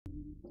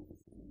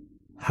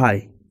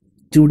Hi,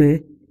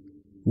 today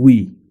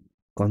we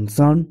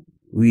concern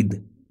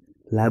with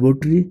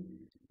laboratory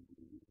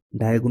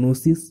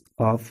diagnosis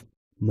of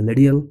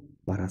malarial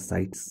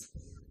parasites.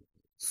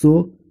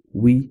 So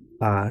we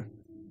are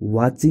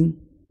watching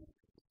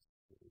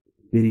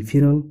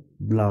peripheral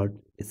blood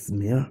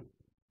smear,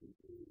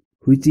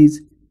 which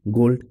is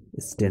gold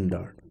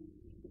standard.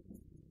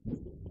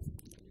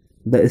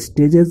 The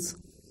stages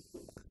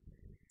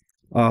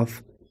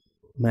of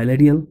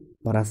malarial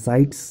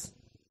parasites,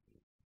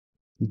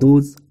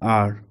 those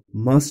are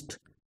most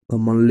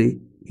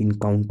commonly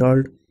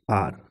encountered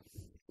are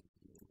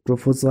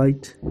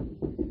Trophozoite,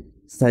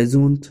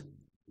 Schizont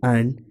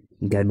and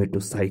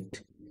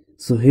Gametocyte.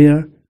 So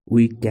here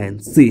we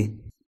can see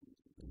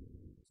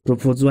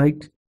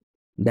Trophozoite,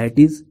 that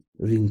is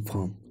ring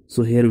form.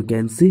 So here we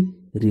can see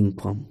ring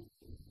form.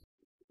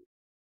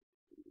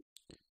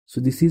 So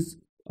this is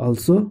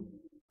also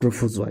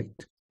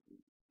Trophozoite,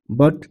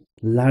 but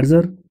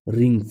larger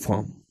ring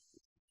form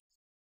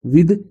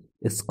with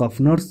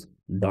Schaffner's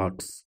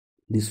dots.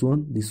 This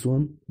one, this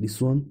one,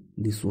 this one,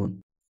 this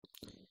one.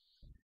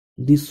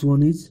 This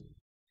one is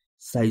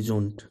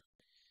Schizont.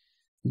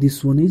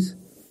 This one is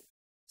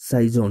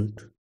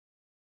Schizont.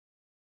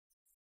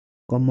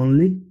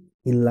 Commonly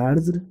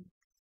enlarged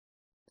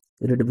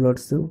red blood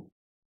cell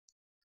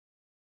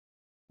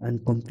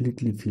and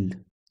completely filled.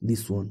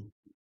 This one.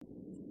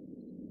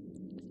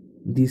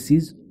 This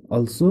is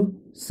also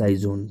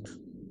Schizont.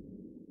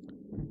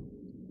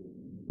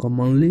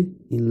 Commonly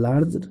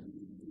enlarged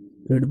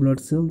red blood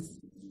cells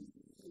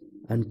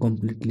and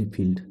completely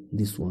filled.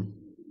 This one.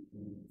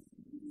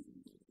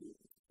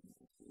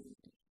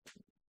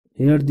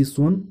 Here this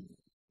one,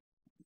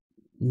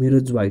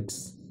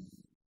 Merozoites,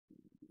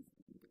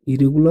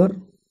 irregular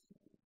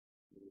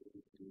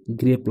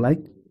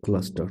grape-like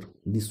cluster.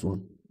 This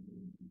one.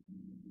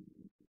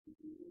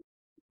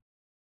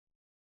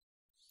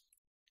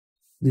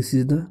 This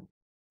is the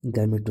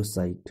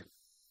Gametocyte,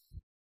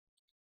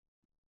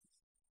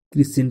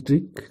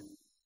 concentric,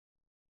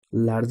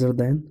 larger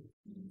than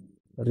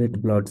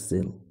red blood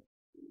cell,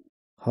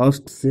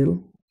 host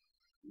cell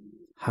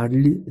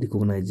hardly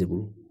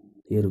recognizable.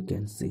 Here you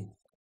can see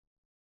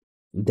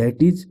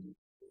that is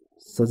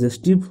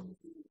suggestive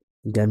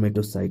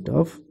Gametocyte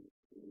of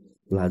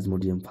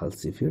Plasmodium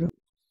falciparum.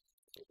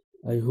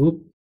 I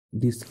hope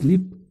this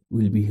clip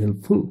will be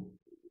helpful.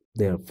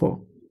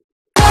 Therefore,